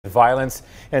Violence,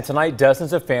 and tonight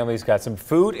dozens of families got some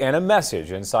food and a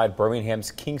message inside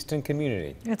Birmingham's Kingston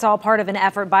community. It's all part of an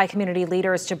effort by community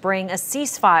leaders to bring a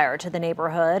ceasefire to the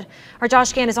neighborhood. Our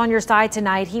Josh Gann is on your side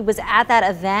tonight. He was at that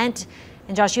event.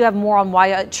 And Josh, you have more on why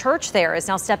a church there is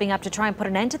now stepping up to try and put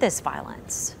an end to this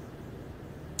violence.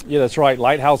 Yeah, that's right.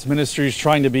 Lighthouse Ministries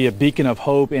trying to be a beacon of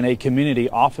hope in a community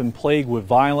often plagued with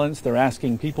violence. They're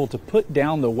asking people to put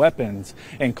down the weapons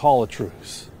and call a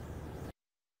truce.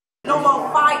 No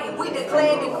more fighting. We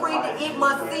declare and decree that it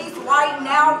must cease right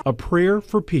now. A prayer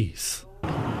for peace.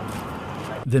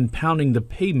 Then pounding the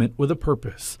pavement with a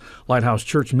purpose. Lighthouse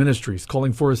Church Ministries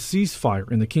calling for a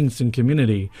ceasefire in the Kingston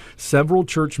community. Several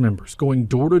church members going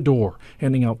door to door,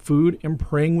 handing out food and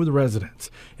praying with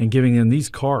residents, and giving them these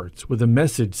cards with a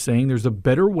message saying there's a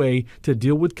better way to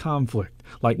deal with conflict,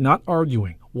 like not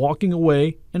arguing, walking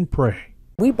away, and pray.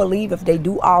 We believe if they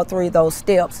do all three of those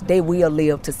steps, they will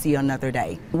live to see another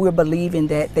day. We're believing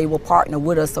that they will partner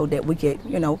with us so that we could,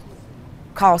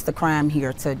 cause the crime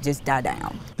here to just die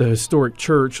down. The historic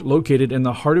church located in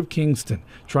the heart of Kingston,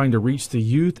 trying to reach the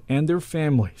youth and their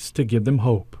families to give them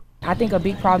hope. I think a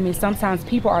big problem is sometimes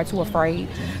people are too afraid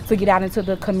to get out into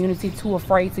the community, too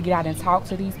afraid to get out and talk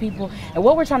to these people. And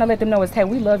what we're trying to let them know is, hey,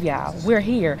 we love y'all. We're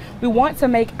here. We want to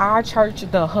make our church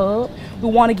the hub. We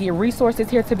want to get resources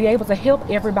here to be able to help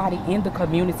everybody in the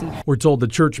community. We're told the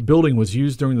church building was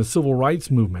used during the civil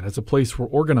rights movement as a place for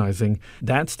organizing.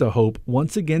 That's the hope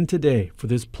once again today for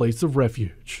this place of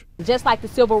refuge. Just like the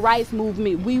civil rights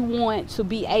movement, we want to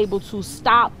be able to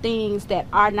stop things that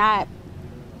are not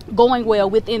going well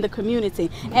within the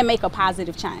community and make a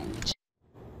positive change.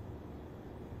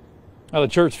 Now, the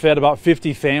church fed about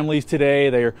 50 families today.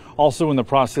 They're also in the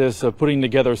process of putting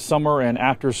together summer and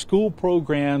after school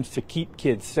programs to keep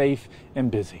kids safe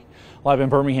and busy. Live in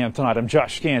Birmingham tonight, I'm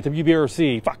Josh Gann,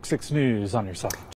 WBRC, Fox 6 News on your side.